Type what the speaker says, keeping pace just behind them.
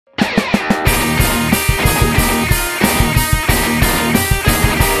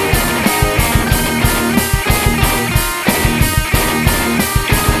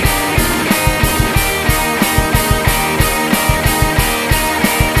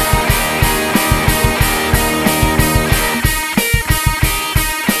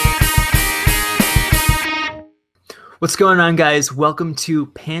What's going on, guys? Welcome to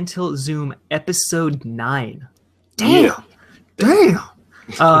Pantil Zoom episode 9. Yeah. Damn!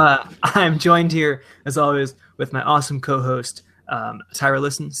 I'm joined here, as always, with my awesome co-host, Tyra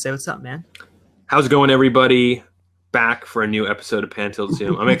Listen. Say what's up, man. How's it going, everybody? Back for a new episode of Pantil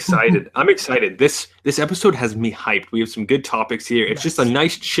Zoom. I'm excited. This episode has me hyped. We have some good topics here. It's just a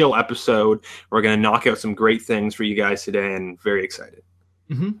nice, chill episode. We're going to knock out some great things for you guys today, and very excited.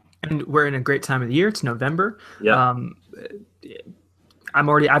 Mm-hmm. And we're in a great time of the year. It's November. Yeah. I've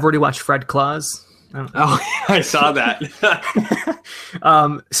already watched Fred Claus. I saw that.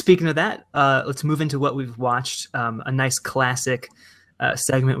 Speaking of that, let's move into what we've watched. A nice classic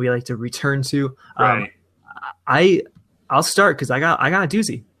segment we like to return to. Right. I'll start because I got a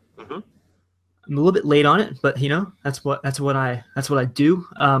doozy. Mm-hmm. I'm a little bit late on it, but that's what I do.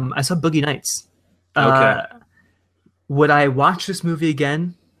 I saw Boogie Nights. Okay. Would I watch this movie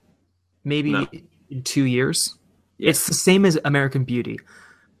again? Maybe No. in 2 years. Yeah. It's the same as American Beauty.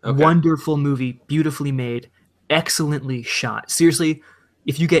 Okay. Wonderful movie, beautifully made, excellently shot. Seriously,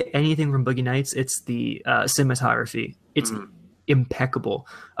 if you get anything from Boogie Nights, it's the cinematography. It's impeccable.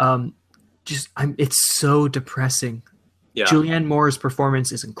 It's so depressing. Yeah. Julianne Moore's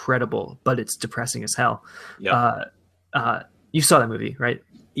performance is incredible, but it's depressing as hell. Yeah. You saw that movie, right?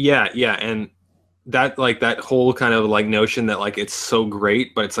 Yeah. And that whole kind of notion that it's so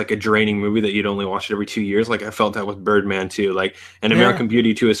great, but it's a draining movie that you'd only watch it every 2 years. I felt that with Birdman too, and American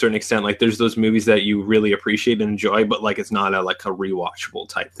Beauty to a certain extent. There's those movies that you really appreciate and enjoy, but it's not a rewatchable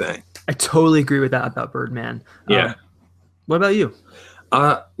type thing. I totally agree with that about Birdman. Yeah. What about you?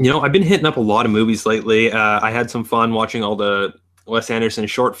 I've been hitting up a lot of movies lately. I had some fun watching all the Wes Anderson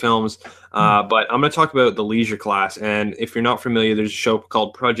short films, but I'm going to talk about The Leisure Class. And if you're not familiar, there's a show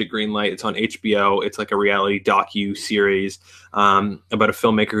called Project Greenlight. It's on HBO. It's a reality docu-series about a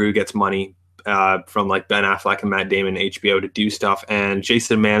filmmaker who gets money from Ben Affleck and Matt Damon and HBO to do stuff. And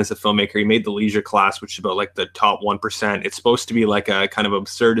Jason Mann is a filmmaker. He made The Leisure Class, which is about the top 1%. It's supposed to be a kind of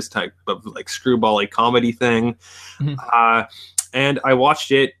absurdist type of screwball comedy thing. Mm-hmm. And I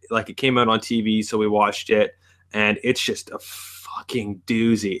watched it, it came out on TV, so we watched it, and it's just a fucking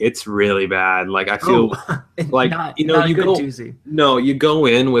doozy. It's really bad. I feel doozy. You go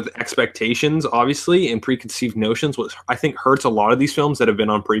in with expectations, obviously, and preconceived notions, which I think hurts a lot of these films that have been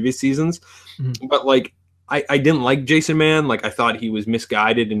on previous seasons. Mm-hmm. But I didn't like Jason Mann. I thought he was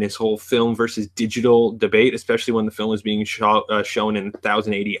misguided in his whole film versus digital debate, especially when the film was being shown in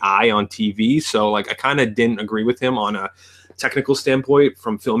 1080i on TV. So I kind of didn't agree with him on a technical standpoint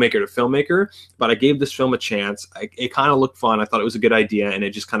from filmmaker to filmmaker, but I gave this film a chance. It kind of looked fun. I thought it was a good idea, and it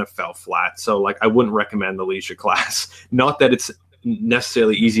just kind of fell flat. So I wouldn't recommend The Leisure Class. Not that it's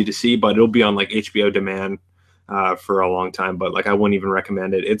necessarily easy to see, but it'll be on HBO demand for a long time. But I wouldn't even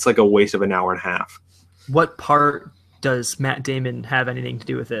recommend it. It's a waste of an hour and a half. What part does Matt Damon have anything to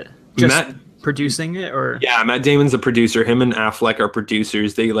do with it? Just producing it, or? Yeah, Matt Damon's the producer. Him and Affleck are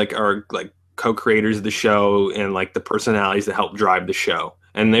producers. They are co-creators of the show and the personalities that help drive the show.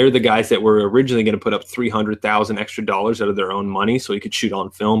 And they're the guys that were originally going to put up $300,000 extra out of their own money so he could shoot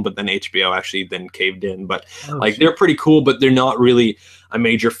on film, but then HBO actually then caved in. But they're pretty cool, but they're not really a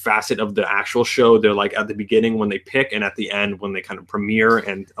major facet of the actual show. They're at the beginning when they pick and at the end when they kind of premiere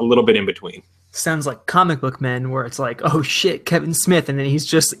and a little bit in between. Sounds like Comic Book Men, where it's oh shit, Kevin Smith, and then he's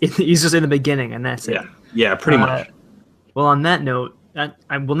just in the beginning, and that's it. Yeah, pretty much. Well, on that note,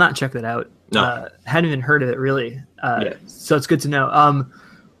 I will not check that out. No. Hadn't even heard of it really. So it's good to know.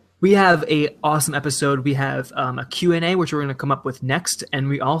 We have a awesome episode. We have a Q&A, which we're going to come up with next. And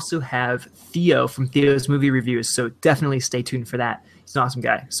we also have Theo from Theo's Movie Reviews. So definitely stay tuned for that. He's an awesome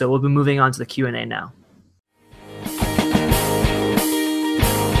guy. So we'll be moving on to the Q&A now.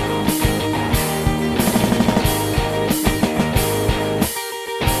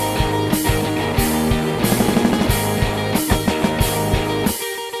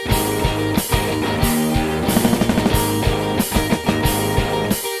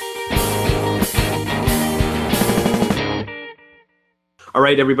 All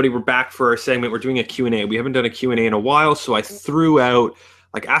right, everybody, we're back for our segment. We're doing a Q&A. We haven't done a Q&A in a while, so I threw out,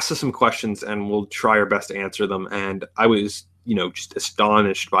 asked us some questions, and we'll try our best to answer them. And I was, just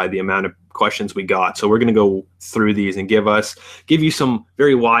astonished by the amount of questions we got. So we're going to go through these and give you some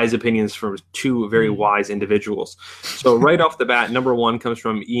very wise opinions from two very wise individuals. So right off the bat, number one comes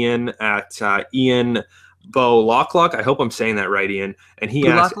from Ian at Ian Bullock. I hope I'm saying that right, Ian. And he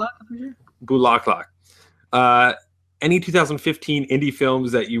asked... Bullock. Any 2015 indie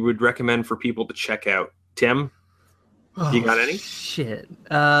films that you would recommend for people to check out? Tim, you got any? Shit.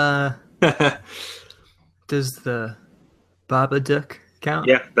 Does the Babadook count?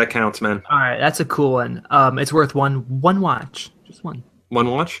 Yeah, that counts, man. All right, that's a cool one. It's worth one watch, just one. One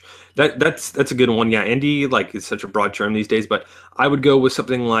watch. That's a good one. Yeah, indie like is such a broad term these days, but I would go with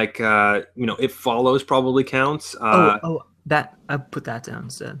something like It Follows probably counts. That I put that down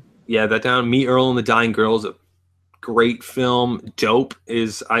instead. Yeah, that down. Me, Earl, and the Dying Girl is a great film. Dope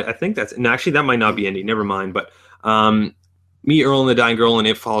is I think that's and actually that might not be indie. Never mind. But Me, Earl, and the Dying Girl and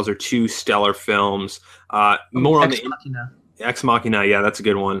It Follows are two stellar films. More on Ex Machina. Ex Machina, yeah, that's a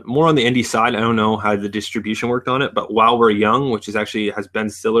good one. More on the indie side, I don't know how the distribution worked on it, but While We're Young, which is actually has Ben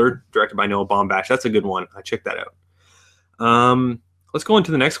Stiller, directed by Noah Baumbach, that's a good one. I checked that out. Let's go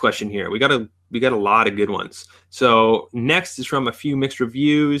into the next question here. We got a lot of good ones. So next is from a few mixed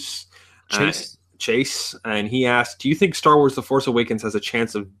reviews. Chase, and he asked, "Do you think Star Wars: The Force Awakens has a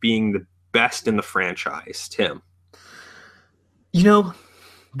chance of being the best in the franchise?" Tim,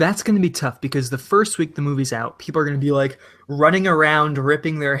 that's going to be tough because the first week the movie's out, people are going to be like running around,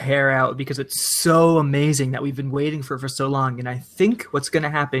 ripping their hair out because it's so amazing that we've been waiting for so long. And I think what's going to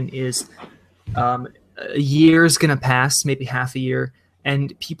happen is a year's going to pass, maybe half a year,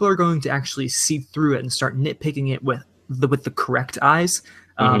 and people are going to actually see through it and start nitpicking it with the correct eyes.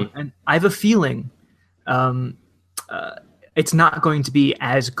 And I have a feeling it's not going to be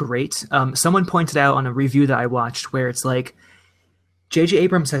as great. Someone pointed out on a review that I watched where it's like, J.J.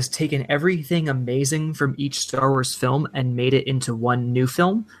 Abrams has taken everything amazing from each Star Wars film and made it into one new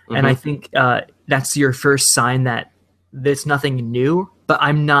film. And I think that's your first sign that there's nothing new. But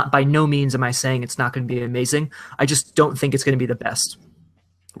by no means am I saying it's not going to be amazing. I just don't think it's going to be the best.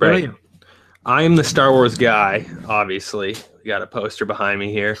 Right. I am the Star Wars guy, obviously. We got a poster behind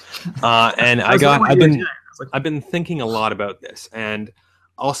me here. And I've been thinking a lot about this. And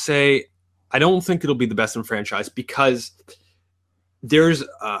I'll say I don't think it'll be the best in franchise because there's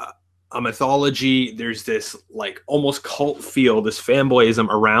a mythology, there's this like almost cult feel, this fanboyism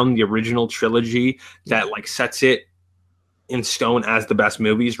around the original trilogy that like sets it in stone as the best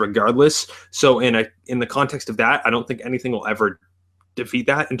movies regardless. So in the context of that, I don't think anything will ever defeat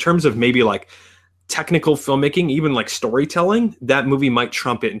that. In terms of maybe like technical filmmaking, even like storytelling, that movie might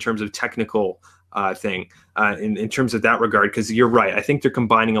trump it in terms of technical in terms of that regard, because you're right. I think they're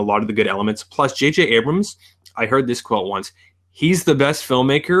combining a lot of the good elements. Plus, J.J. Abrams, I heard this quote once, he's the best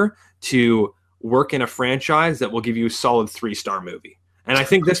filmmaker to work in a franchise that will give you a solid 3-star movie. And I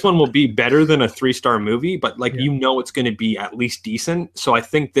think this one will be better than a 3-star movie, but it's going to be at least decent. So I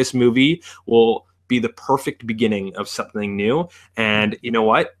think this movie will be the perfect beginning of something new. And you know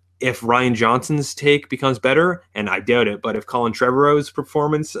what? If Rian Johnson's take becomes better, and I doubt it, but if Colin Trevorrow's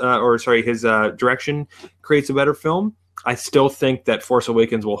performance, his direction creates a better film, I still think that Force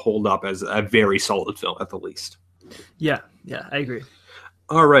Awakens will hold up as a very solid film at the least. Yeah, I agree.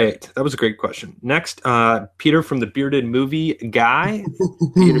 All right. That was a great question. Next, Peter from the Bearded Movie Guy.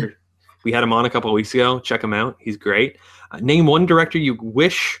 Peter, we had him on a couple of weeks ago. Check him out. He's great. Name one director you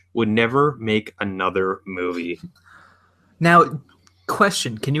wish would never make another movie. Now,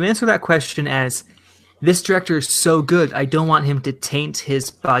 question. Can you answer that question as, this director is so good, I don't want him to taint his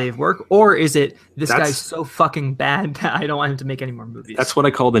body of work? Or is it, guy's so fucking bad that I don't want him to make any more movies? That's what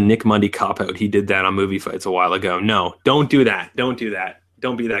I call the Nick Mundy cop-out. He did that on Movie Fights a while ago. No, don't do that. Don't do that.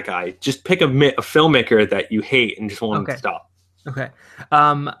 Don't be that guy. Just pick a filmmaker that you hate and just want him to stop. Okay.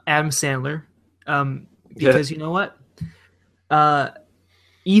 Adam Sandler. Because you know what?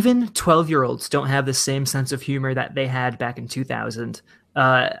 Even 12-year-olds don't have the same sense of humor that they had back in 2000.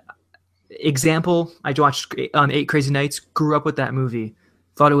 Example, I watched 8 Crazy Nights, grew up with that movie,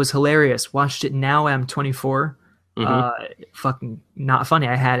 thought it was hilarious, watched it now, I'm 24. Fucking not funny.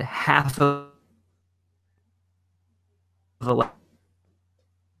 I had half of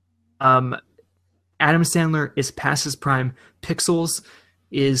Adam Sandler is past his prime. Pixels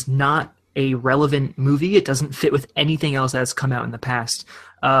is not a relevant movie. It doesn't fit with anything else that's come out in the past.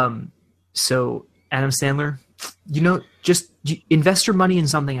 So Adam Sandler, just invest your money in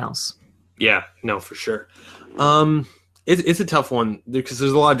something else. Yeah, no, for sure. It's a tough one because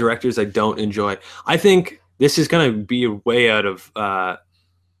there's a lot of directors I don't enjoy. I think this is going to be way out of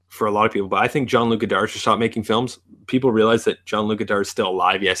for a lot of people, but I think Jean-Luc Godard should stop making films. People realize that Jean-Luc Godard is still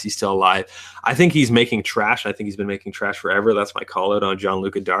alive. Yes, he's still alive. I think he's making trash. I think he's been making trash forever. That's my call out on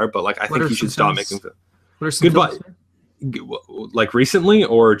Jean-Luc Godard. But I think he should stop making films. What are some films? Like recently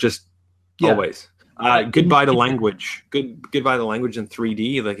or just always? Goodbye to Language. Goodbye to Language in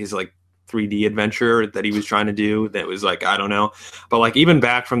 3D. Like his 3D adventure that he was trying to do that was I don't know, but even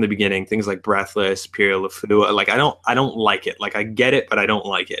back from the beginning, things like Breathless, Pierre Le Fou, I don't like it. I get it, but I don't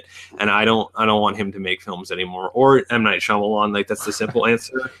like it, and I don't want him to make films anymore. Or M. Night Shyamalan, that's the simple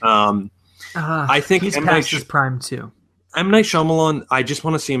answer. I think he's past his prime too. M. Night Shyamalan, I just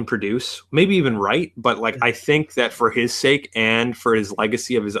want to see him produce, maybe even write, but like I think that for his sake and for his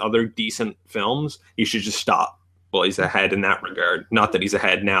legacy of his other decent films, he should just stop. Well, he's ahead in that regard. Not that he's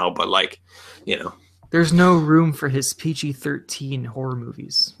ahead now, but like, you know. There's no room for his PG-13 horror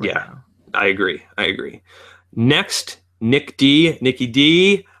movies right now. I agree. Next, Nicky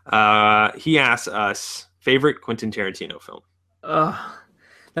D. He asks us favorite Quentin Tarantino film.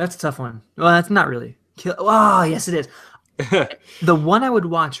 That's a tough one. Well, that's not really. Oh, yes, it is. The one I would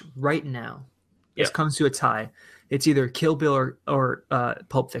watch right now, this comes to a tie. It's either Kill Bill or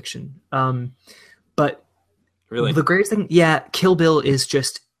Pulp Fiction. But really, the greatest thing, Kill Bill is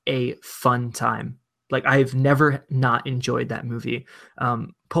just a fun time. Like, I've never not enjoyed that movie.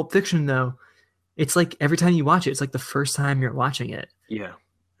 Pulp Fiction, though, it's like every time you watch it, it's like the first time you're watching it. Yeah.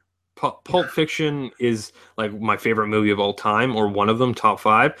 Pulp Fiction is like my favorite movie of all time, or one of them, top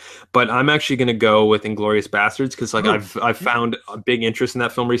 5. But I'm actually going to go with Inglourious Basterds because like I've found a big interest in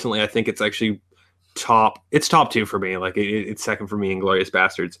that film recently. I think it's actually top 2 for me. Like it's second for me, Inglourious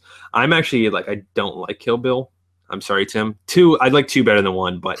Basterds. I'm actually like, I don't like Kill Bill. I'm sorry, Tim. 2, I'd like 2 better than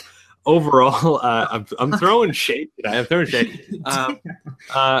 1, but overall, I'm throwing shade. I'm throwing shade. I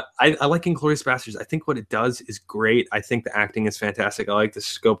like Inglourious Basterds. I think what it does is great. I think the acting is fantastic. I like the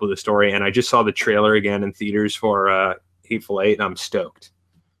scope of the story, and I just saw the trailer again in theaters for Hateful Eight, and I'm stoked.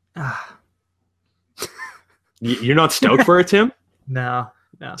 You're not stoked for it, Tim? No.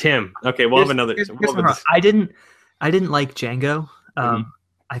 Tim. Okay, we'll have another. I didn't like Django.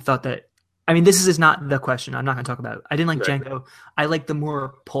 I thought that. I mean, this is not the question. I'm not going to talk about it. I didn't like Django. I like the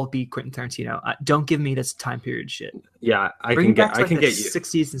more pulpy Quentin Tarantino. Don't give me this time period shit. Yeah, I can get you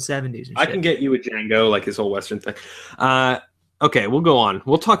 60s and 70s. And I can get you a Django, like his whole Western thing. Okay, we'll go on.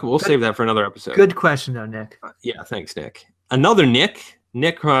 We'll save that for another episode. Good question, though, Nick. Yeah, thanks, Nick. Another Nick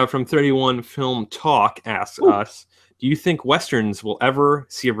from 31 Film Talk asks us, do you think Westerns will ever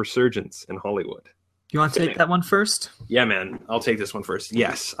see a resurgence in Hollywood? You want to take that one first? Yeah, man. I'll take this one first.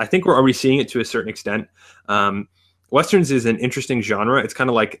 Yes. I think we're already seeing it to a certain extent. Westerns is an interesting genre. It's kind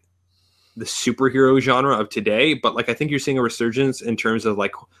of like the superhero genre of today, but like I think you're seeing a resurgence in terms of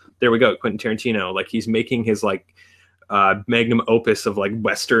like, there we go, Quentin Tarantino. Like he's making his like magnum opus of like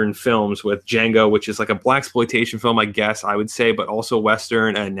Western films with Django, which is like a blaxploitation film, I guess I would say, but also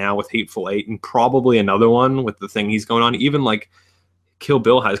Western, and now with Hateful Eight, and probably another one with the thing he's going on. Even like Kill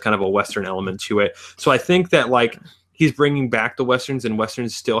Bill has kind of a Western element to it. So I think that like he's bringing back the Westerns, and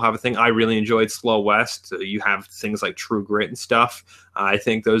Westerns still have a thing. I really enjoyed Slow West. You have things like True Grit and stuff. I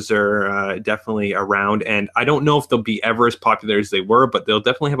think those are definitely around, and I don't know if they'll be ever as popular as they were, but they'll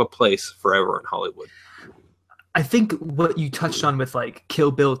definitely have a place forever in Hollywood. I think what you touched on with like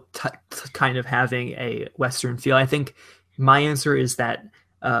Kill Bill kind of having a Western feel, I think my answer is that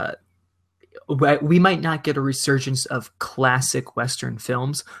we might not get a resurgence of classic Western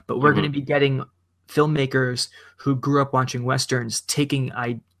films, but we're going to be getting filmmakers who grew up watching Westerns taking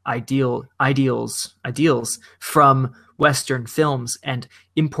ideals from Western films and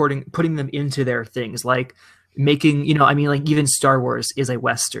putting them into their things, like making, like even Star Wars is a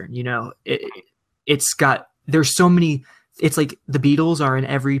Western, there's so many, it's like the Beatles are in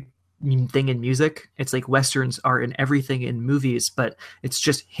every thing in music. It's like Westerns are in everything in movies, but it's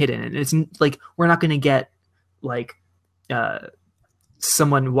just hidden. And it's like, we're not going to get like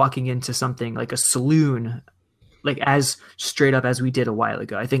someone walking into something like a saloon, like as straight up as we did a while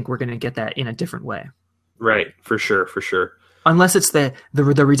ago. I think we're going to get that in a different way. Right. For sure. Unless it's the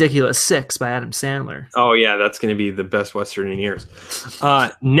Ridiculous Six by Adam Sandler. Oh yeah, that's going to be the best Western in years.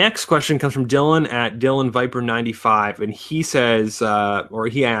 Next question comes from Dylan at DylanViper95, and he says,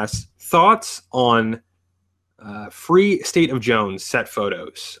 he asks, thoughts on Free State of Jones set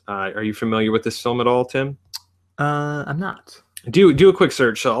photos. Are you familiar with this film at all, Tim? I'm not. Do a quick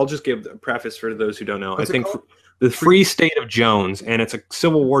search. So I'll just give a preface for those who don't know. What's I think the Free State of Jones, and it's a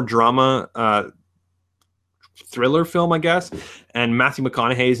Civil War drama. Thriller film, I guess, and Matthew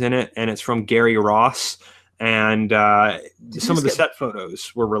McConaughey's in it, and it's from Gary Ross, and some of the set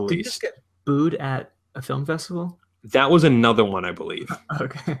photos were released. Did you just get booed at a film festival? That was another one, I believe.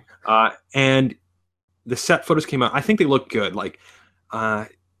 Okay. And the set photos came out. I think they look good. Like, I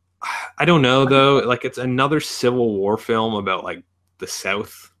don't know though. Like, it's another Civil War film about like the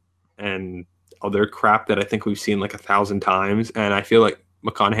South and other crap that I think we've seen like 1,000 times, and I feel like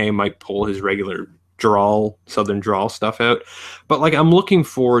McConaughey might pull his regular southern drawl stuff out, but like I'm looking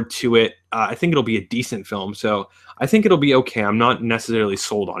forward to it. I think it'll be a decent film, so I think it'll be okay. I'm not necessarily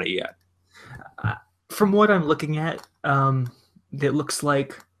sold on it yet. From what I'm looking at, it looks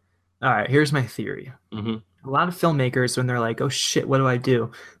like, all right, here's my theory. A lot of filmmakers, when they're like, oh shit, what do I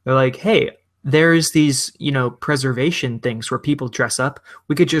do? They're like, hey, there's these, preservation things where people dress up.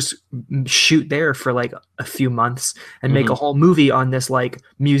 We could just shoot there for like a few months and make a whole movie on this like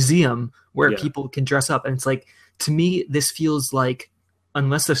museum where people can dress up. And it's like, to me, this feels like,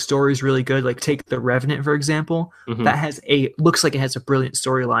 unless the story is really good, like take The Revenant, for example, that looks like it has a brilliant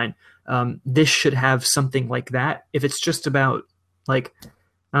storyline. This should have something like that. If it's just about like,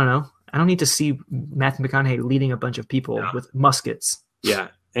 I don't know, I don't need to see Matthew McConaughey leading a bunch of people with muskets. Yeah.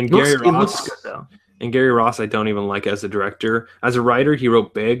 And Gary Ross, it looks good, though. And Gary Ross, I don't even like as a director. As a writer, he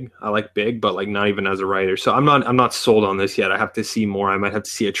wrote Big. I like Big, but like not even as a writer. So I'm not sold on this yet. I have to see more. I might have to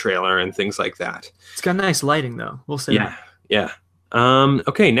see a trailer and things like that. It's got nice lighting, though. We'll see. Yeah.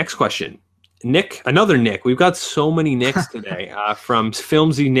 Okay, next question. Nick, another Nick. We've got so many Nicks today from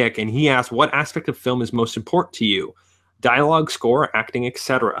Filmsy Nick, and he asked, what aspect of film is most important to you? Dialogue, score, acting,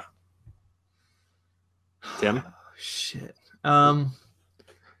 etc. Tim? Oh, shit.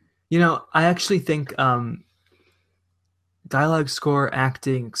 I actually think dialogue, score,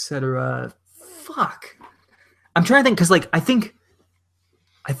 acting, etc. Fuck. I'm trying to think, because like I think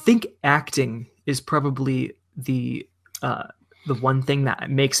acting is probably the one thing that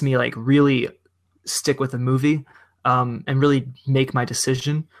makes me like really stick with a movie and really make my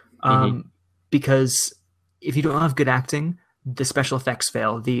decision. Because if you don't have good acting, the special effects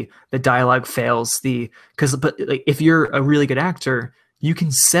fail, the dialogue fails, but like if you're a really good actor, you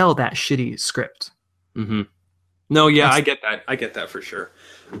can sell that shitty script. No, yeah, I get that for sure.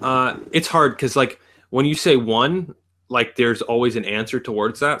 It's hard because like when you say one, like there's always an answer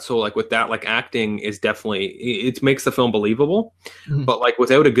towards that. So like with that, like acting is definitely, it makes the film believable, but like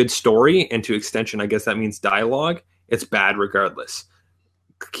without a good story, and to extension, I guess that means dialogue, it's bad regardless.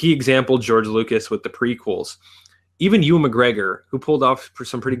 Key example, George Lucas with the prequels. Even Ewan McGregor, who pulled off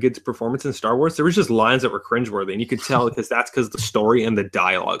some pretty good performance in Star Wars, there was just lines that were cringeworthy, and you could tell because of the story and the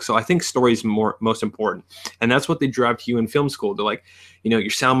dialogue. So I think story is most important, and that's what they drive to you in film school. They're like, your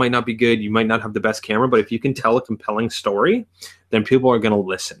sound might not be good, you might not have the best camera, but if you can tell a compelling story, then people are going to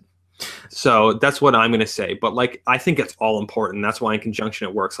listen. So that's what I'm going to say. But like, I think it's all important. That's why in conjunction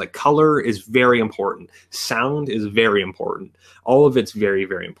it works. Like color is very important. Sound is very important. All of it's very,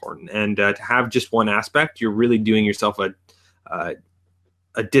 very important. And to have just one aspect, you're really doing yourself a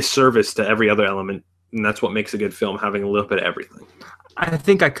disservice to every other element. And that's what makes a good film, having a little bit of everything. I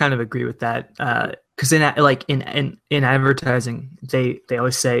think I kind of agree with that. Because in advertising, they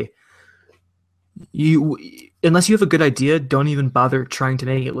always say, unless you have a good idea, don't even bother trying to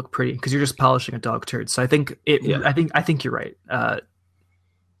make it look pretty, because you're just polishing a dog turd. So I think I think you're right.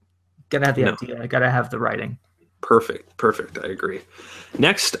 Gotta have the idea. I gotta have the writing. Perfect. I agree.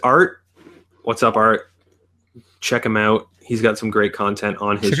 Next, Art. What's up, Art? Check him out. He's got some great content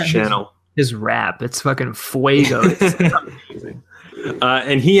on his channel. His rap, it's fucking fuego. It's amazing.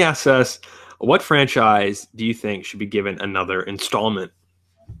 And he asks us, what franchise do you think should be given another installment?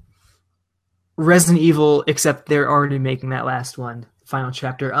 Resident Evil, except they're already making that last one, final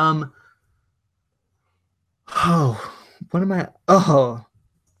chapter.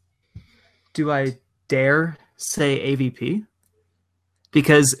 Do I dare say AVP?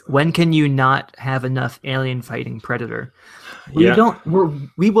 Because when can you not have enough alien fighting Predator?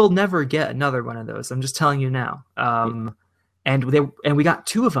 We will never get another one of those. I'm just telling you now. And we got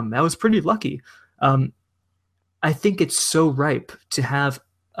two of them. That was pretty lucky. I think it's so ripe to have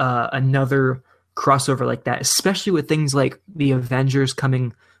another crossover like that, especially with things like the Avengers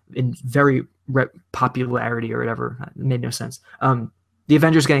coming in very popularity or whatever. It made no sense. The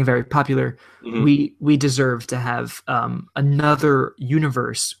Avengers getting very popular. We deserve to have another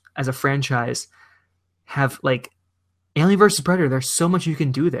universe as a franchise. Have like Alien vs Predator. There's so much you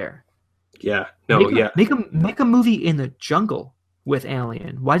can do there. Make a movie in the jungle with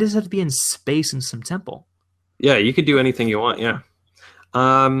Alien. Why does it have to be in space in some temple? Yeah, you could do anything you want. Yeah.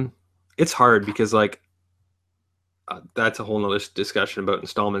 It's hard because like that's a whole nother discussion about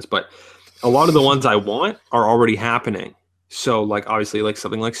installments, but a lot of the ones I want are already happening. So like obviously like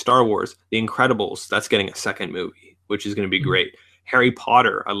something like Star Wars, The Incredibles, that's getting a second movie, which is going to be great. Harry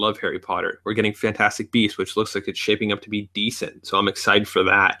Potter, I love Harry Potter. We're getting Fantastic Beasts, which looks like it's shaping up to be decent. So I'm excited for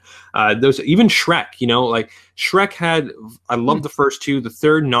that. Even Shrek, like Shrek I love the first two, the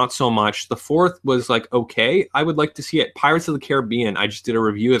third, not so much. The fourth was like, okay, I would like to see it. Pirates of the Caribbean, I just did a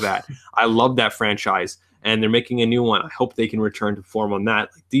review of that. I love that franchise. And they're making a new one. I hope they can return to form on that.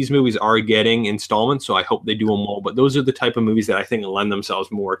 Like, these movies are getting installments, so I hope they do them all. But those are the type of movies that I think lend themselves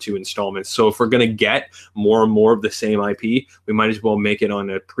more to installments. So if we're going to get more and more of the same IP, we might as well make it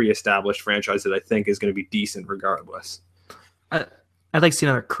on a pre-established franchise that I think is going to be decent regardless. I'd like to see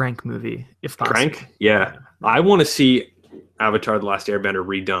another Crank movie, if possible. Crank? Yeah. I want to see Avatar: The Last Airbender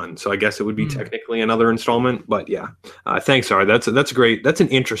redone. So I guess it would be technically another installment. But yeah, thanks, Ar. That's great. That's an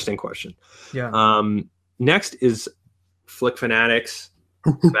interesting question. Yeah. Next is Flick Fanatics.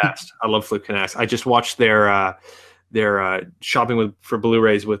 Best. I love Flick Fanatics. I just watched their shopping for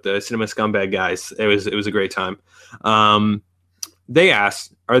Blu-rays with the Cinema Scumbag guys. It was a great time. They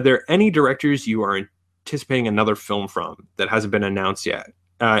asked, are there any directors you are anticipating another film from that hasn't been announced yet?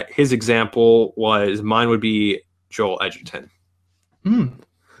 His example was, mine would be Joel Edgerton.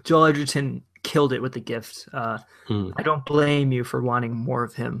 Joel Edgerton killed it with The Gift. I don't blame you for wanting more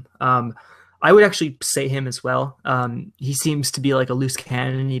of him. I would actually say him as well. He seems to be like a loose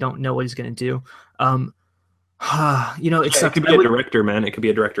cannon. You don't know what he's going to do. It could be a director, man. It could be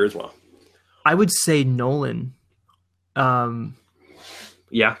a director as well. I would say Nolan.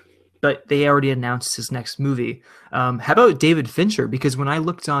 Yeah. But they already announced his next movie. How about David Fincher? Because when I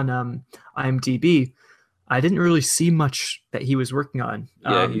looked on IMDb, I didn't really see much that he was working on.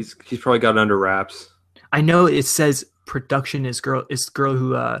 Yeah, he's probably got it under wraps. I know it says production is girl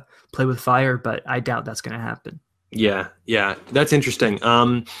who Play with Fire, but I doubt that's going to happen. Yeah, that's interesting.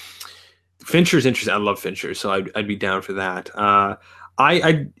 Fincher's interesting. I love Fincher, so I'd be down for that.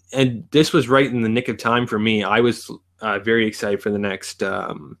 And this was right in the nick of time for me. I was very excited for the next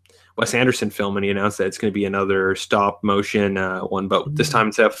Wes Anderson film, and he announced that it's going to be another stop motion one, but this time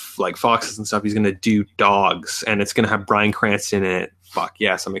instead of like foxes and stuff, he's going to do dogs, and it's going to have Bryan Cranston in it. Fuck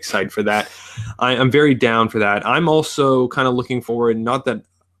yes, I'm excited for that. I'm very down for that. I'm also kind of looking forward, not that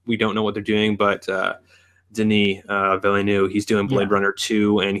we don't know what they're doing, but Denis Villeneuve, he's doing Blade Runner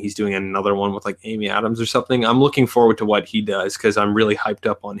 2, and he's doing another one with like Amy Adams or something. I'm looking forward to what he does because I'm really hyped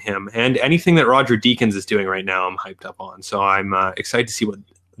up on him. And anything that Roger Deakins is doing right now, I'm hyped up on. So I'm excited to see what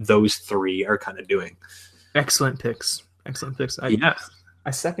those three are kind of doing. Excellent picks. Yeah.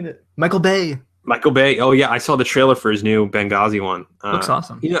 I second it. Michael Bay. Oh yeah, I saw the trailer for his new Benghazi one. Looks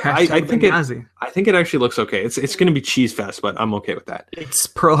awesome. I think it actually looks okay. It's going to be cheese fest, but I'm okay with that. It's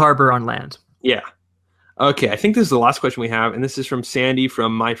Pearl Harbor on land. Yeah. Okay, I think this is the last question we have, and this is from Sandy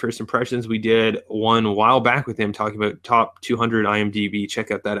from My First Impressions. We did one a while back with him talking about top 200 IMDb.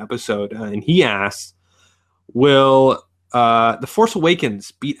 Check out that episode. And he asks, will The Force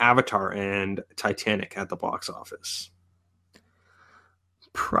Awakens beat Avatar and Titanic at the box office?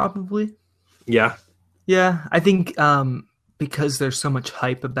 Probably. Yeah. Yeah, I think because there's so much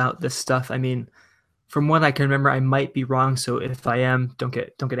hype about this stuff. I mean, from what I can remember, I might be wrong. So if I am, don't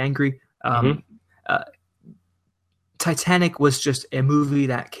get angry. Titanic was just a movie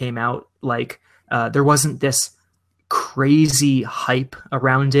that came out like there wasn't this crazy hype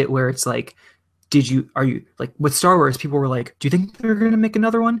around it where it's like, are you like with Star Wars, people were like, do you think they're going to make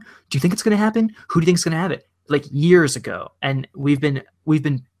another one? Do you think it's going to happen? Who do you think is going to have it? Like years ago. And we've been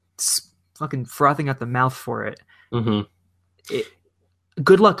fucking frothing at the mouth for it.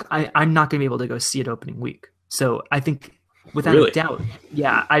 Good luck. I'm not going to be able to go see it opening week. So I think without a doubt,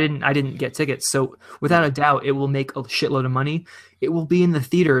 yeah, I didn't get tickets. So without a doubt, it will make a shitload of money. It will be in the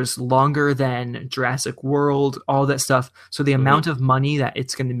theaters longer than Jurassic World, all that stuff. So the amount of money that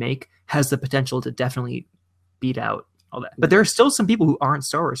it's going to make has the potential to definitely beat out all that. But there are still some people who aren't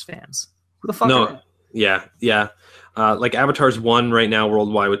Star Wars fans. Who the fuck are they? Yeah. Like Avatar's one right now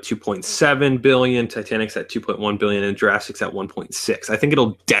worldwide with 2.7 billion, Titanic's at 2.1 billion, and Jurassic's at 1.6. I think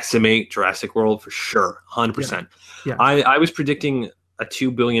it'll decimate Jurassic World for sure, 100%. Yeah. I was predicting a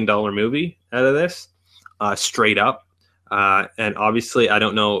 $2 billion movie out of this, straight up. And obviously, I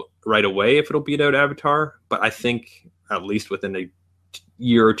don't know right away if it'll beat out Avatar, but I think at least within a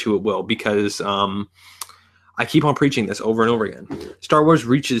year or two it will, because I keep on preaching this over and over again. Star Wars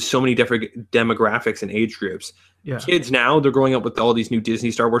reaches so many different demographics and age groups. Yeah. Kids now, they're growing up with all these new Disney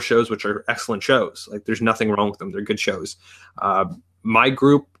Star Wars shows, which are excellent shows. Like, there's nothing wrong with them. They're good shows. My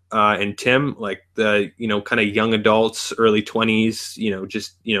group and Tim, like the, kind of young adults, early 20s,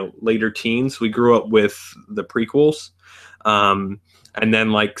 just, later teens, we grew up with the prequels. And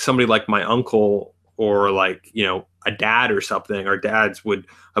then like somebody like my uncle or like, a dad or something, our dads would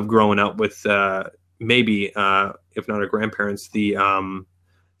have grown up with maybe, if not our grandparents, the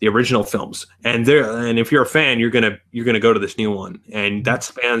original films. And if you're a fan, you're gonna go to this new one, and that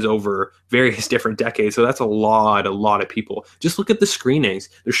spans over various different decades. So that's a lot of people. Just look at the screenings.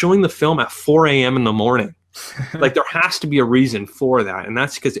 They're showing the film at 4 a.m. in the morning. Like, there has to be a reason for that, and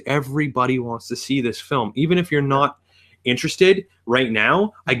that's because everybody wants to see this film, even if you're not interested right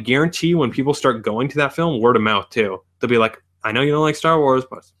now. I guarantee you, when people start going to that film, word of mouth too, they'll be like, I know you don't like Star Wars,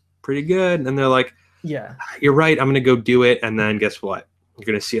 but it's pretty good. And they're like, yeah, you're right, I'm gonna go do it. And then guess what? you're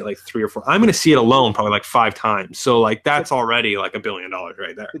going to see it like 3 or 4. I'm going to see it alone probably like 5 times. So like that's already like $1 billion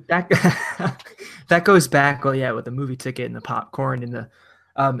right there. That goes back. Well, yeah, with the movie ticket and the popcorn and the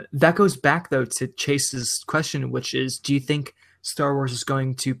that goes back though to Chase's question, which is, do you think Star Wars is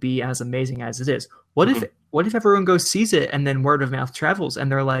going to be as amazing as it is? What if everyone goes sees it and then word of mouth travels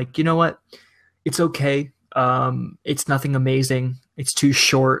and they're like, you know what, it's okay. It's nothing amazing. It's too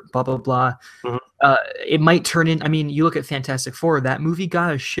short. Blah blah blah. It might turn in. I mean, you look at Fantastic Four. That movie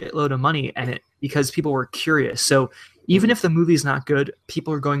got a shitload of money, and because people were curious. So even if the movie's not good,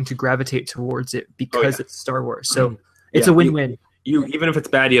 people are going to gravitate towards it because it's Star Wars. So it's a win-win. You even if it's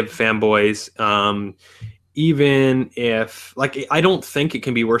bad, you have fanboys. Even if I don't think it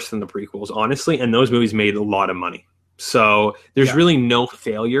can be worse than the prequels, honestly. And those movies made a lot of money. So there's really no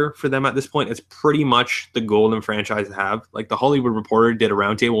failure for them at this point. It's pretty much the golden franchise to have. Like the Hollywood Reporter did a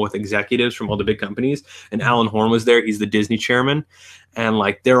roundtable with executives from all the big companies, and Alan Horn was there. He's the Disney chairman, and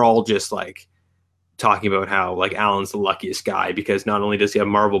like they're all just like talking about how like Alan's the luckiest guy because not only does he have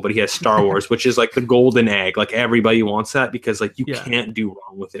Marvel, but he has Star Wars, which is like the golden egg. Like everybody wants that because like you can't do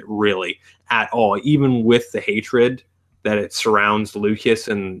wrong with it really at all, even with the hatred that it surrounds Lucas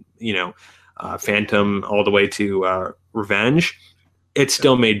and Phantom all the way to Revenge. It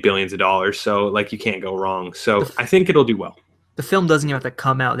still made billions of dollars, so like you can't go wrong. So I think it'll do well. The film doesn't even have to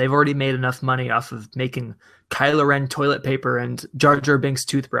come out. They've already made enough money off of making Kylo Ren toilet paper and Jar Jar Binks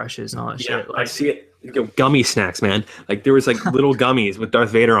toothbrushes and all that shit. I see it. Gummy snacks, man. Like there was like little gummies with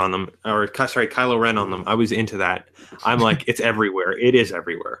Darth Vader on them, or Kylo Ren on them. I was into that. I'm like, it's everywhere. It is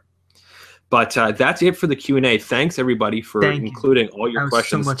everywhere. But that's it for the Q&A. Thanks everybody for including all your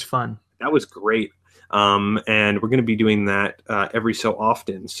questions. So much fun. That was great. And we're going to be doing that every so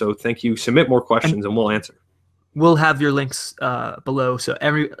often. So thank you. Submit more questions and we'll answer. We'll have your links below. So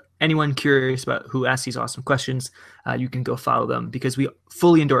anyone curious about who asked these awesome questions, you can go follow them because we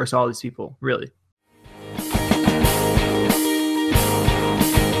fully endorse all these people, really.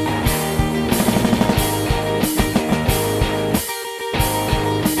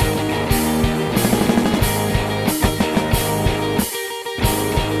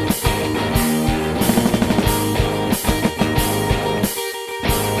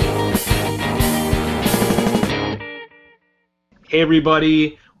 Hey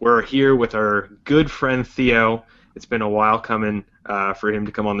everybody, we're here with our good friend Theo. It's been a while coming for him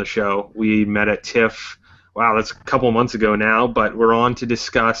to come on the show. We met at TIFF, wow, that's a couple months ago now, but we're on to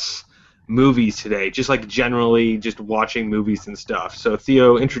discuss movies today, just like generally just watching movies and stuff. So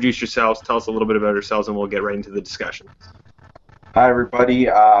Theo, introduce yourselves, tell us a little bit about yourselves, and we'll get right into the discussion. Hi everybody,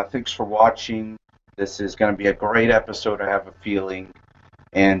 thanks for watching. This is going to be a great episode, I have a feeling.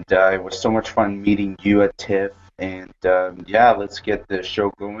 And it was so much fun meeting you at TIFF. And let's get the show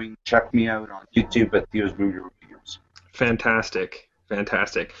going. Check me out on YouTube at Theo's Movie Reviews. Fantastic.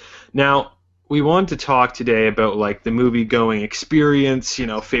 Now, we want to talk today about like the movie-going experience,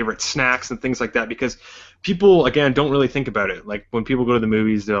 favorite snacks and things like that, because people, again, don't really think about it. Like when people go to the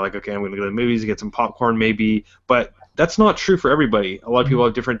movies, they're like, okay, I'm going to go to the movies, get some popcorn maybe, but that's not true for everybody. A lot of people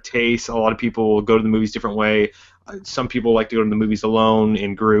have different tastes. A lot of people go to the movies different way. Some people like to go to the movies alone,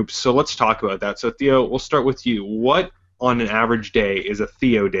 in groups. So let's talk about that. So Theo, we'll start with you. What, on an average day, is a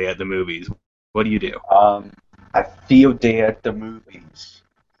Theo day at the movies? What do you do? A Theo day at the movies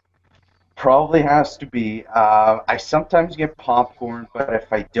probably has to be, I sometimes get popcorn, but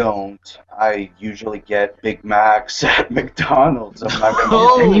if I don't, I usually get Big Macs at McDonald's. I'm not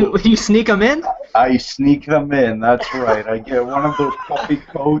gonna and you sneak them in? I sneak them in, that's right. I get one of those puppy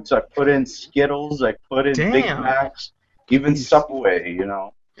coats, I put in Skittles, I put in Big Macs, even Subway,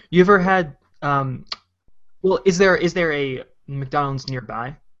 You ever had, is there a McDonald's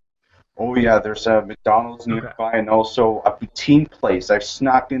nearby? Oh yeah, there's a McDonald's nearby, and also a poutine place. I've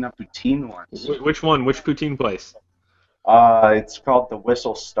snuck in a poutine once. Which one? Which poutine place? It's called the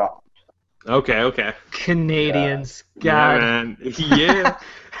Whistle Stop. Okay. Canadians, God. Yeah, man. Yeah.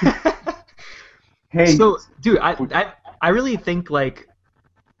 Hey. So, dude, I really think I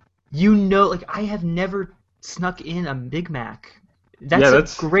have never snuck in a Big Mac.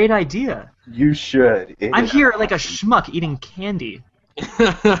 That's a great idea. You should. I'm here like a schmuck eating candy.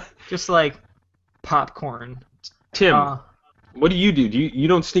 Just like popcorn. Tim, what do? You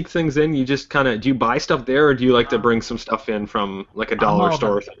don't sneak things in? You just kind of, do you buy stuff there, or do you like to bring some stuff in from like a dollar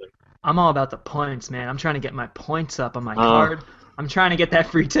store or something? I'm all about the points, man. I'm trying to get my points up on my card. I'm trying to get that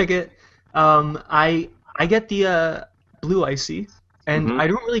free ticket. I get the blue icy, and I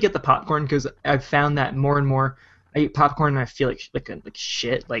don't really get the popcorn because I've found that more and more I eat popcorn and I feel like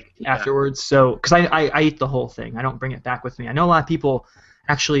shit afterwards. So because I eat the whole thing, I don't bring it back with me. I know a lot of people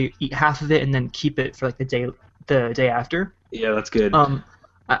actually eat half of it and then keep it for like the day the day after. Yeah, that's good.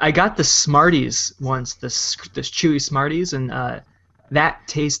 I got the Smarties once, this chewy Smarties, and that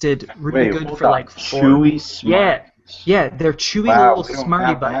tasted really Wait, good hold for up. like 4. Chewy Smarties. Yeah, they're chewy Wow, little we don't Smartie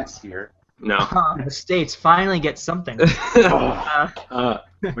have bites. that here. No. The States finally get something. But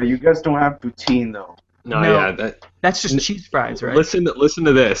you guys don't have poutine though. No, No. yeah. That's just cheese fries, right? Listen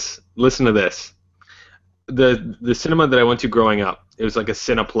to this. Listen to this. The cinema that I went to growing up, it was like a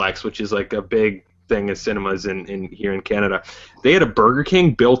Cineplex, which is like a big thing of cinemas in here in Canada. They had a Burger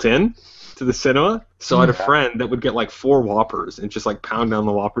King built in to the cinema, so I had a friend that would get like 4 Whoppers and just like pound down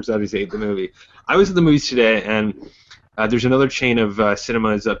the Whoppers as he ate the movie. I was at the movies today, and there's another chain of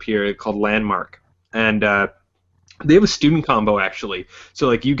cinemas up here called Landmark, and they have a student combo actually. So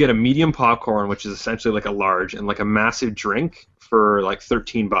like you get a medium popcorn, which is essentially like a large, and like a massive drink for like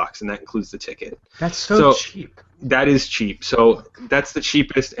 $13, and that includes the ticket. That's so cheap. That is cheap. So that's the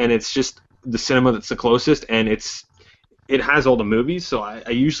cheapest, and it's just the cinema that's the closest, and it has all the movies. So I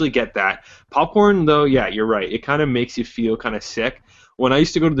usually get that. Popcorn though, yeah, you're right. It kind of makes you feel kind of sick. When I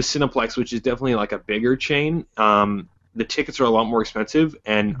used to go to the Cineplex, which is definitely like a bigger chain, the tickets are a lot more expensive,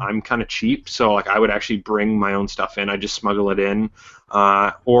 and I'm kind of cheap, so like I would actually bring my own stuff in. I just smuggle it in,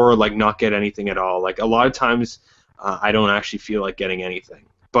 or like not get anything at all. Like a lot of times, I don't actually feel like getting anything.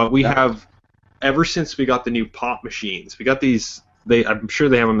 But we have, ever since we got the new pop machines, we got these. I'm sure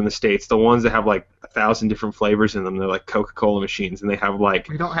they have them in the States. The ones that have like 1,000 different flavors in them. They're like Coca-Cola machines, and they have like.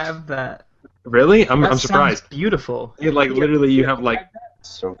 We don't have that. Really? I'm Sounds surprised. beautiful. Literally, you have like.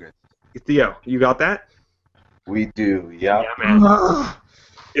 So good. Theo, you got that? We do, yeah. Yeah, man.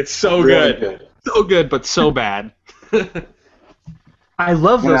 It's so Really good. So good, but so bad. I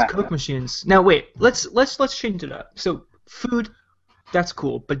love those Coke machines. Now wait, let's change it up. So food, that's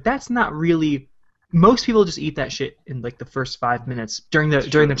cool, but that's not really. Most people just eat that shit in like the first 5 minutes during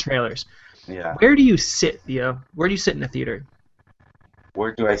the trailers. Yeah. Where do you sit, Theo? Where do you sit in the theater?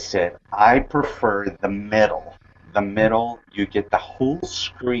 Where do I sit? I prefer the middle. The middle, you get the whole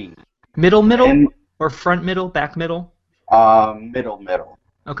screen. Middle, And, or front middle, back middle? middle.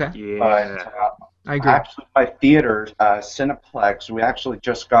 Okay. Yeah. But I agree. actually, my theater, Cineplex, we actually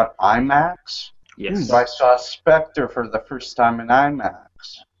just got IMAX. Yes. So I saw Spectre for the first time in IMAX.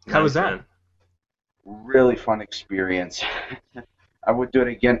 How was that? Man. Really fun experience. I would do it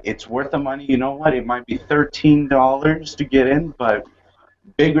again. It's worth the money. You know what? It might be $13 to get in, but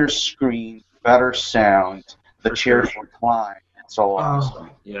bigger screen, better sound. The chairs recline. It's all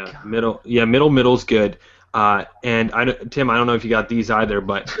awesome. Yeah, middle's good. And Tim, I don't know if you got these either,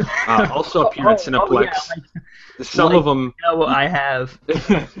 but also up here at Cineplex, some of them. You know what I have?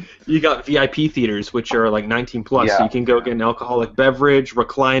 You got VIP theaters, which are like 19 plus, so you can go get an alcoholic beverage,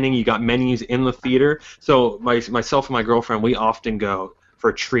 reclining. You got menus in the theater. So myself and my girlfriend, we often go for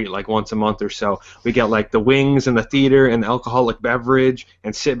a treat like once a month or so. We get like the wings in the theater and the alcoholic beverage,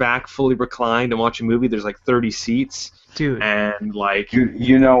 and sit back fully reclined and watch a movie. There's like 30 seats. Dude. And like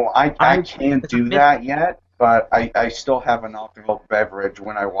you know, I can't do that yet, but I still have an alcoholic beverage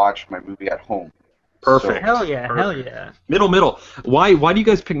when I watch my movie at home. Perfect. So, Hell yeah. Middle. Why do you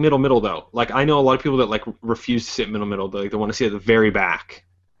guys pick middle though? Like I know a lot of people that like refuse to sit middle. They want to sit at the very back.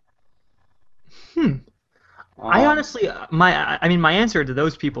 I honestly, my answer to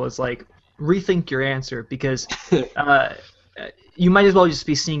those people is like rethink your answer, because you might as well just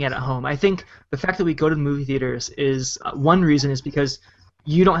be seeing it at home. I think the fact that we go to the movie theaters is one reason is because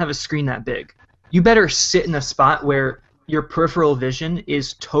you don't have a screen that big. You better sit in a spot where your peripheral vision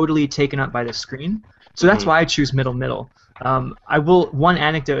is totally taken up by the screen. So that's why I choose middle. One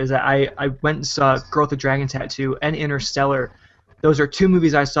anecdote is that I went and saw Girl with the Dragon Tattoo and Interstellar. Those are 2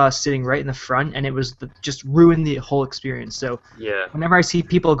 movies I saw sitting right in the front, and it was just ruined the whole experience. So whenever I see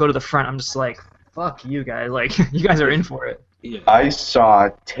people go to the front, I'm just like, fuck you guys. Like, you guys are in for it. Yeah. I saw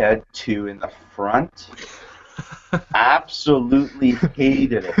Ted 2 in the front. Absolutely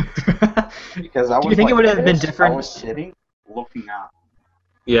hated it. Because I was Do you think it would have been this. different? I was sitting, looking up.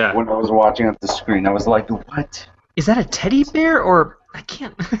 Yeah. When I was watching at the screen, I was like, what? Is that a teddy bear, or I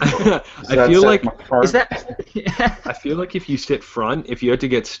can't? I feel like Is that? I feel like if you sit front, if you had to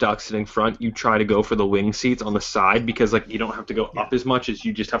get stuck sitting front, you try to go for the wing seats on the side, because like you don't have to go up as much as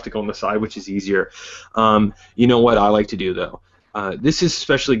you just have to go on the side, which is easier. You know what I like to do though? This is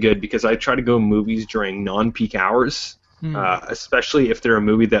especially good because I try to go movies during non-peak hours. Especially if they're a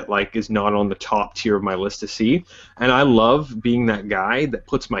movie that like is not on the top tier of my list to see, and I love being that guy that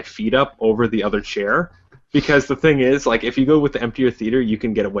puts my feet up over the other chair, because the thing is, like, if you go with the emptier theater, you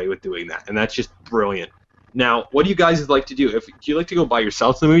can get away with doing that, and that's just brilliant. Now, what do you guys like to do? Do you like to go by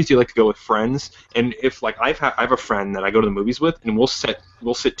yourself to the movies? Do you like to go with friends? And if like I have a friend that I go to the movies with, and we'll sit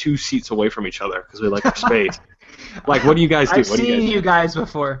 2 seats away from each other because we like our space. Like, what do you guys do? I've seen you guys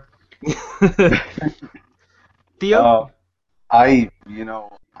before. Theo? I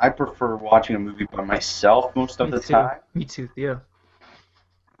prefer watching a movie by myself most of the time. Me too, Theo.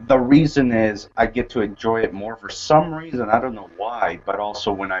 The reason is I get to enjoy it more for some reason. I don't know why, but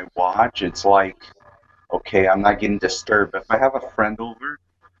also when I watch, it's like, okay, I'm not getting disturbed. If I have a friend over,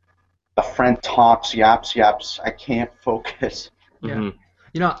 the friend talks, yaps, I can't focus. Yeah. Mm-hmm.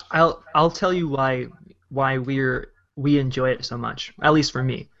 You know, I'll tell you why we enjoy it so much. At least for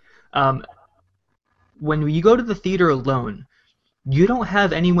me. When you go to the theater alone, you don't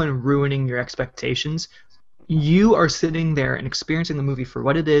have anyone ruining your expectations. You are sitting there and experiencing the movie for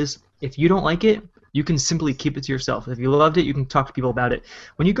what it is. If you don't like it, you can simply keep it to yourself. If you loved it, you can talk to people about it.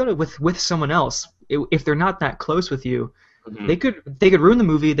 When you go to with someone else, if they're not that close with you, mm-hmm. they could ruin the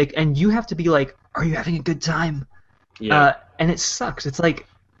movie. And you have to be like, "Are you having a good time?" Yeah. And it sucks. It's like,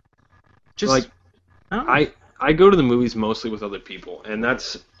 just like I go to the movies mostly with other people, and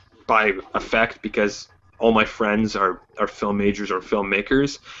that's by effect because all my friends are film majors or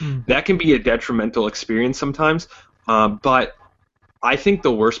filmmakers. That can be a detrimental experience sometimes, but I think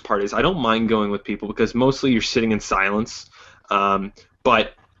the worst part is I don't mind going with people because mostly you're sitting in silence,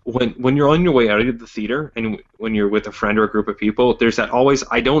 but when you're on your way out of the theater and when you're with a friend or a group of people, there's that always,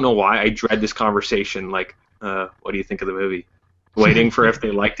 I don't know why, I dread this conversation like, what do you think of the movie? Waiting for if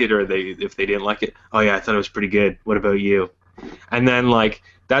they liked it or if they didn't like it. Oh yeah, I thought it was pretty good. What about you? And then like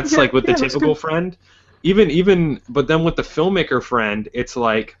that's like with the typical friend. Even but then with the filmmaker friend, it's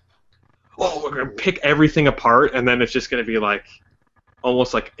like, oh, we're gonna pick everything apart, and then it's just gonna be like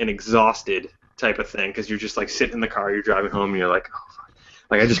almost like an exhausted type of thing because you're just like sitting in the car, you're driving home, and you're like, oh,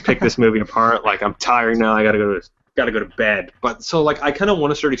 like I just picked this movie apart, like I'm tired now, I gotta go to bed. But so like I kind of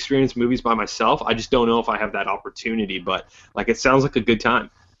want to start experiencing movies by myself. I just don't know if I have that opportunity, but like it sounds like a good time.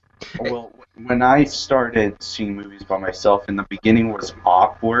 Well, when I started seeing movies by myself in the beginning was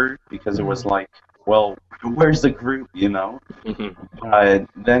awkward because it was like, well, where's the group, you know?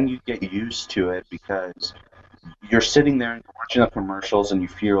 Mm-hmm. Then you get used to it because you're sitting there and watching the commercials and you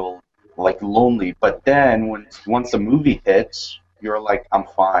feel like lonely. But then once the movie hits, you're like, I'm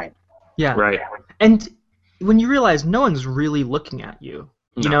fine. Yeah. Right. And when you realize no one's really looking at you,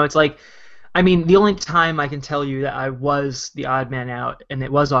 you know, it's like, I mean, the only time I can tell you that I was the odd man out and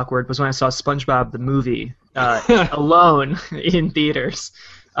it was awkward was when I saw SpongeBob the movie alone in theaters.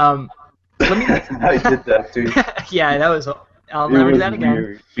 I did that too. Yeah, that was. I'll never do that again.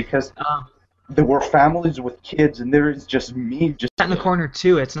 Weird because there were families with kids, and there is just me just sat in the corner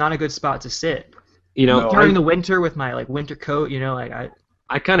too. It's not a good spot to sit. You know, during the winter with my like winter coat. You know, like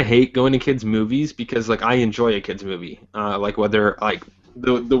I kind of hate going to kids' movies because like I enjoy a kids' movie. Like whether like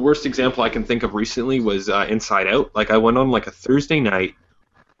the worst example I can think of recently was Inside Out. Like I went on like a Thursday night,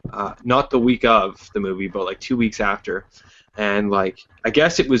 not the week of the movie, but like 2 weeks after. And like I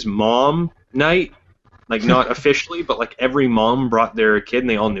guess it was mom night, like not officially, but like every mom brought their kid and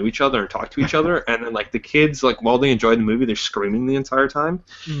they all knew each other and talked to each other. And then like the kids, like while they enjoyed the movie, they're screaming the entire time.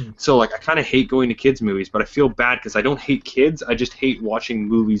 So like I kind of hate going to kids movies, but I feel bad because I don't hate kids. I just hate watching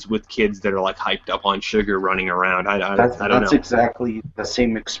movies with kids that are like hyped up on sugar running around. I don't know. That's exactly the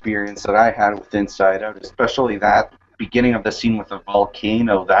same experience that I had with Inside Out, especially that beginning of the scene with the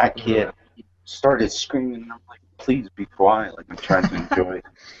volcano. That kid started screaming and I'm like, please be quiet, like I'm trying to enjoy it.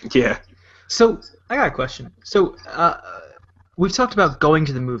 Yeah. So, I got a question. So, we've talked about going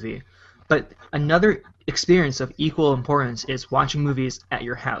to the movie, but another experience of equal importance is watching movies at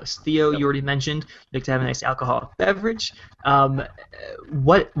your house. Theo, you already mentioned you like to have a nice alcoholic beverage.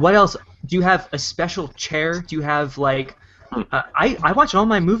 What else? Do you have a special chair? Do you have, like... I watch all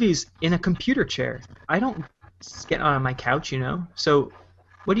my movies in a computer chair. I don't get on my couch, you know? So,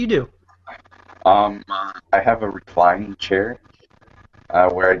 what do you do? I have a reclining chair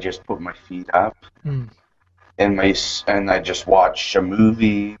where I just put my feet up and I just watch a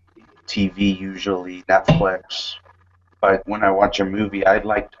movie, TV usually, Netflix. But when I watch a movie, I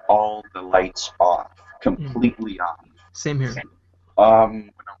like all the lights off, completely off. Same here.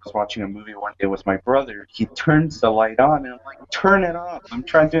 When I was watching a movie one day with my brother, he turns the light on and I'm like, turn it off. I'm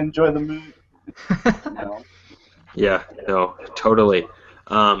trying to enjoy the movie. You know? Yeah, no, totally.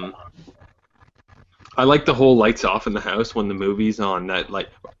 I like the whole lights off in the house when the movie's on.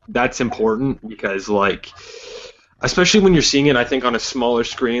 That's important because like especially when you're seeing it, I think on a smaller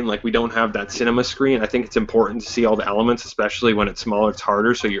screen, like we don't have that cinema screen. I think it's important to see all the elements, especially when it's smaller, it's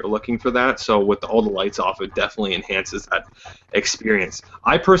harder, so you're looking for that. So with all the lights off, it definitely enhances that experience.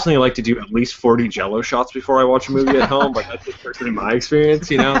 I personally like to do at least 40 Jello shots before I watch a movie at home, but that's just personally my experience,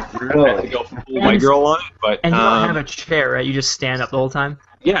 you know. Really? I have to go full white girl on it, but and you don't have a chair, right? You just stand up the whole time.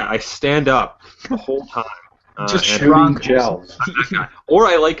 Yeah, I stand up the whole time. Just and- Shooting shrunk. gels. or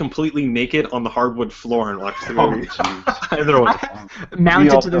I like completely naked on the hardwood floor and watch the Oh, movie. jeez. Either one.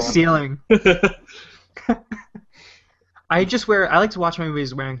 Mounted to the don't. ceiling. I like to watch my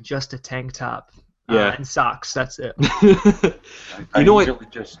movies wearing just a tank top. Yeah. And socks. That's it. I You know what? usually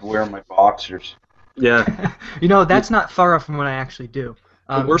just wear my boxers. Yeah. That's not far off from what I actually do.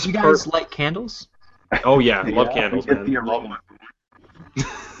 worst You guys part- light candles? Oh yeah, love Yeah, candles, we get man. the Love aroma.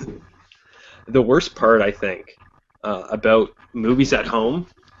 The worst part, I think, about movies at home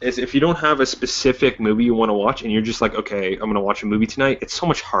is if you don't have a specific movie you want to watch and you're just like, okay, I'm going to watch a movie tonight, it's so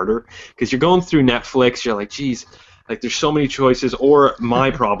much harder because you're going through Netflix, you're like, geez, like there's so many choices. Or my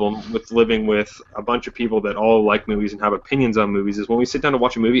problem with living with a bunch of people that all like movies and have opinions on movies is when we sit down to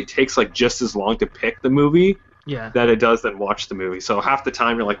watch a movie, it takes like just as long to pick the movie Yeah. that it does then watch the movie. So half the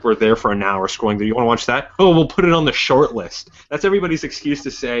time you're like, we're there for an hour scrolling through. You want to watch that? Oh, we'll put it on the short list. That's everybody's excuse to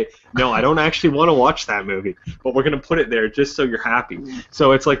say, no, I don't actually want to watch that movie, but we're going to put it there just so you're happy.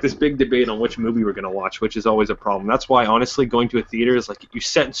 So it's like this big debate on which movie we're going to watch, which is always a problem. That's why, honestly, going to a theater is like you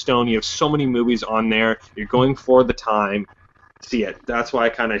set in stone. You have so many movies on there. You're going for the time. See it. That's why I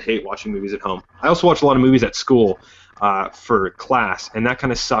kind of hate watching movies at home. I also watch a lot of movies at school. For class, and that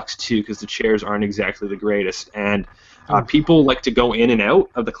kind of sucks too because the chairs aren't exactly the greatest, and people like to go in and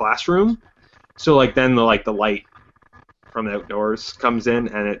out of the classroom. So like then the light from the outdoors comes in,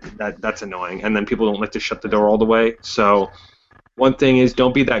 and that's annoying. And then people don't like to shut the door all the way. So one thing is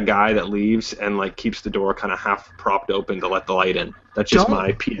don't be that guy that leaves and like keeps the door kind of half propped open to let the light in. That's just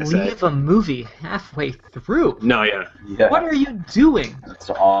my PSA. Leave a movie halfway through. No, yeah. What are you doing?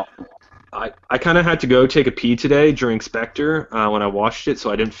 That's awful. I kind of had to go take a pee today during Spectre when I watched it,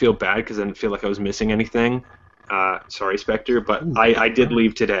 so I didn't feel bad because I didn't feel like I was missing anything. Sorry, Spectre, but I did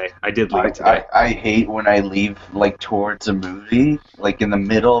leave today. I hate when I leave like towards a movie, like in the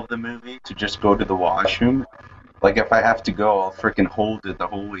middle of the movie, to just go to the washroom. Like if I have to go, I'll freaking hold it the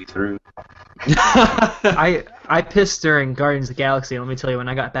whole way through. I pissed during Guardians of the Galaxy, and let me tell you, when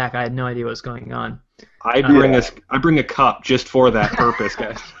I got back, I had no idea what was going on. I bring a cup just for that purpose,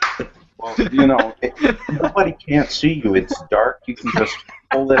 guys. Well, nobody can't see you. It's dark. You can just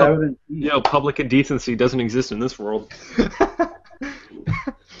pull it out and see. Public indecency doesn't exist in this world.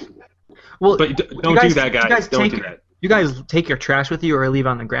 Well, but don't do that, guys. Don't do that. You guys take your trash with you or leave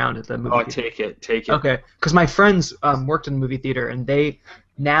on the ground at the movie theater? Take it. Okay, because my friends worked in the movie theater, and they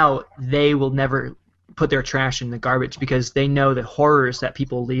will never put their trash in the garbage because they know the horrors that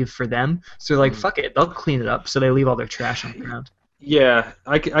people leave for them. So they're like, fuck it, they'll clean it up. So they leave all their trash on the ground. Yeah,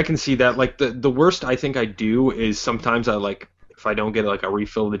 I can see that. Like the worst I think I do is sometimes I like if I don't get like a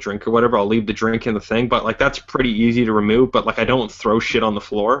refill of the drink or whatever, I'll leave the drink in the thing. But like that's pretty easy to remove. But like I don't throw shit on the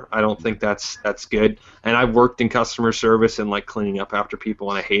floor. I don't think that's good. And I've worked in customer service and like cleaning up after people,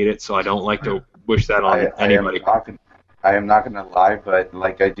 and I hate it. So I don't like to wish that on anybody. I am not gonna lie, but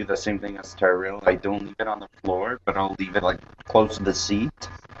like I do the same thing as Tyrell. I don't leave it on the floor, but I'll leave it like close to the seat,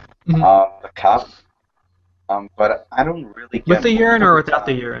 the cup. But I don't really get with the urine or without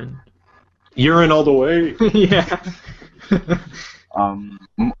the urine. Urine all the way. Yeah.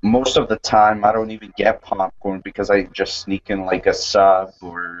 Most of the time, I don't even get popcorn because I just sneak in like a sub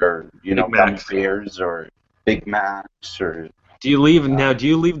or gummy bears or Big Macs or. Do you leave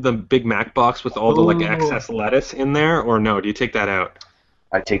the Big Mac box with all the like excess lettuce in there, or no? Do you take that out?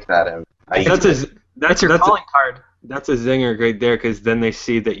 I take that out. That's your calling card. That's a zinger right there, because then they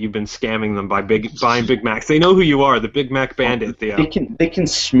see that you've been scamming them by buying Big Macs. They know who you are, the Big Mac bandit, Theo. They can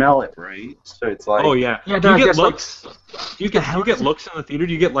smell it, right? So it's like. Oh yeah. Yeah. Do you get looks? Do you get looks in the theater?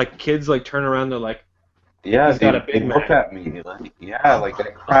 Do you get like kids like turn around? They're like. Yeah, they look at me. Like, I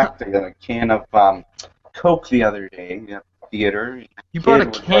cracked a can of Coke the other day in the theater. You brought a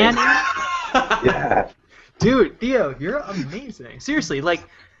can? Yeah. Dude, Theo, you're amazing. Seriously, like.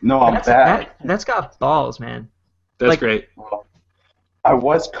 No, I'm bad. That's got balls, man. That's great. Well, I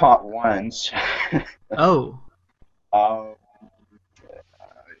was caught once. Oh.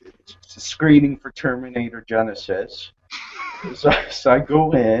 It's a screening for Terminator Genesis. So I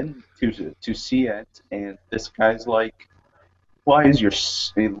go in to see it, and this guy's like, why is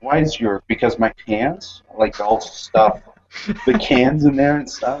your because my pants like all stuff, the cans in there and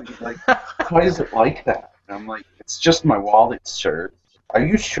stuff. He's like, why is it like that? And I'm like, it's just my wallet, sir. Are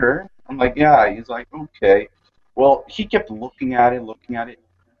you sure? I'm like, yeah. He's like, okay. Well, he kept looking at it.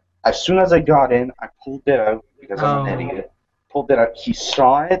 As soon as I got in, I pulled it out because I'm an idiot. Pulled it out. He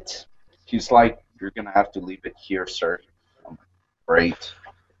saw it. He's like, you're going to have to leave it here, sir. I'm like, great.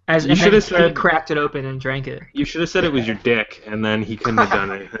 You should have said he cracked it open and drank it. You should have said it was your dick, and then he couldn't have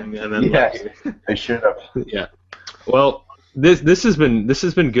done anything. And then yes, I should have. Yeah. Well, This has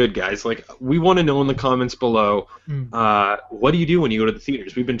been good, guys. Like, we want to know in the comments below, what do you do when you go to the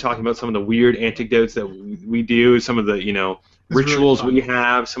theaters? We've been talking about some of the weird anecdotes that we do, some of the rituals we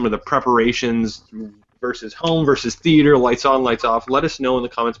have, some of the preparations versus home versus theater, lights on, lights off. Let us know in the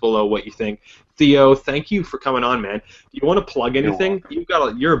comments below what you think. Theo, thank you for coming on, man. Do you want to plug anything?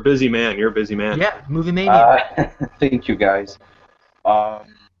 You're a busy man. You're a busy man. Yeah, Movie Mania. Thank you, guys.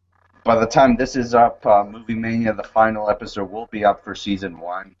 By the time this is up, Movie Mania, the final episode will be up for season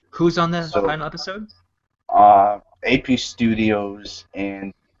 1. Who's on the final episode? AP Studios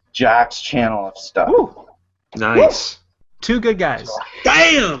and Jack's channel of stuff. Woo. Nice. Woo. 2 good guys.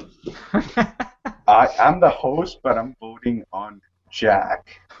 Damn! I'm the host, but I'm voting on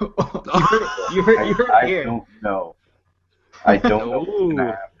Jack. you heard it here. I don't know. I don't know what's gonna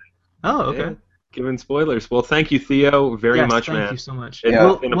happen. Oh, okay. Yeah. Giving spoilers. Well, thank you, Theo, very much, man. Thank you so much.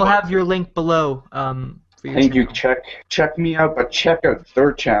 Yeah. We'll have your link below. For your Thank you. channel. Check me out, but check out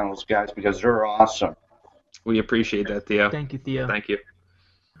their channels, guys, because they're awesome. We appreciate that, Theo. Thank you, Theo. Thank you.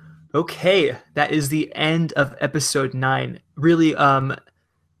 Okay, that is the end of episode 9. Really,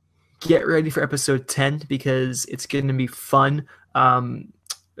 get ready for episode 10 because it's going to be fun.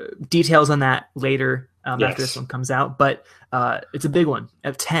 Details on that later after this one comes out, but it's a big one.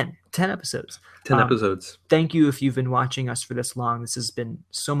 10 episodes. 10 episodes. Thank you if you've been watching us for this long. This has been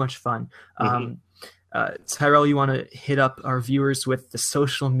so much fun. Tyrell, you want to hit up our viewers with the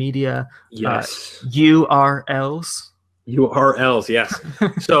social media URLs? URLs, yes.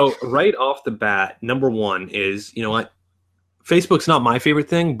 So right off the bat, number 1 is, you know what? Facebook's not my favorite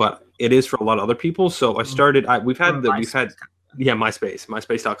thing, but it is for a lot of other people. So I started. MySpace.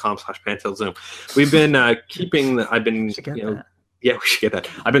 MySpace.com/PantiltZoom. We've been keeping. I've been. Yeah, we should get that.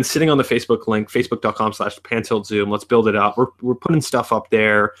 I've been sitting on the Facebook link, Facebook.com/PantiltZoom. Let's build it up. We're putting stuff up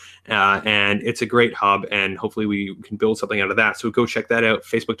there, and it's a great hub. And hopefully we can build something out of that. So go check that out.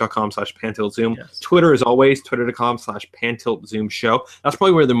 Facebook.com/PantiltZoom. Yes. Twitter, as always, Twitter.com/PantiltZoom Show. That's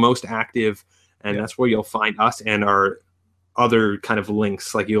probably where they're most active, and that's where you'll find us and our other kind of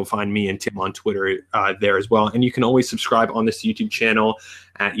links. Like you'll find me and Tim on Twitter there as well. And you can always subscribe on this YouTube channel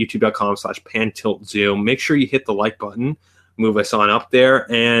at youtube.com/PantiltZoom. Make sure you hit the like button. Move us on up there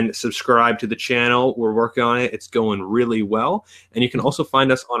and subscribe to the channel. We're working on it. It's going really well. And you can also find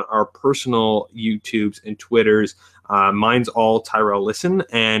us on our personal YouTubes and Twitters. Mine's all Tyrell Listen,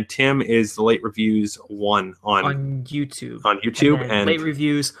 and Tim is the Late Reviews 1 on YouTube. On YouTube and Late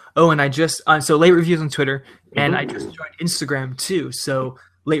Reviews. Oh, and I just so Late Reviews on Twitter, and I just joined Instagram too. So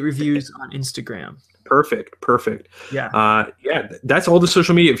Late Reviews on Instagram. Perfect. Yeah. That's all the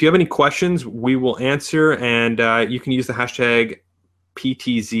social media. If you have any questions, we will answer, and you can use the hashtag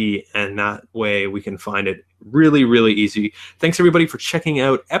PTZ, and that way we can find it really, really easy. Thanks, everybody, for checking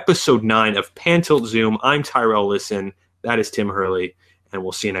out episode 9 of PantiltZoom. I'm Tyrell Listen. That is Tim Hurley, and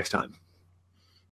we'll see you next time.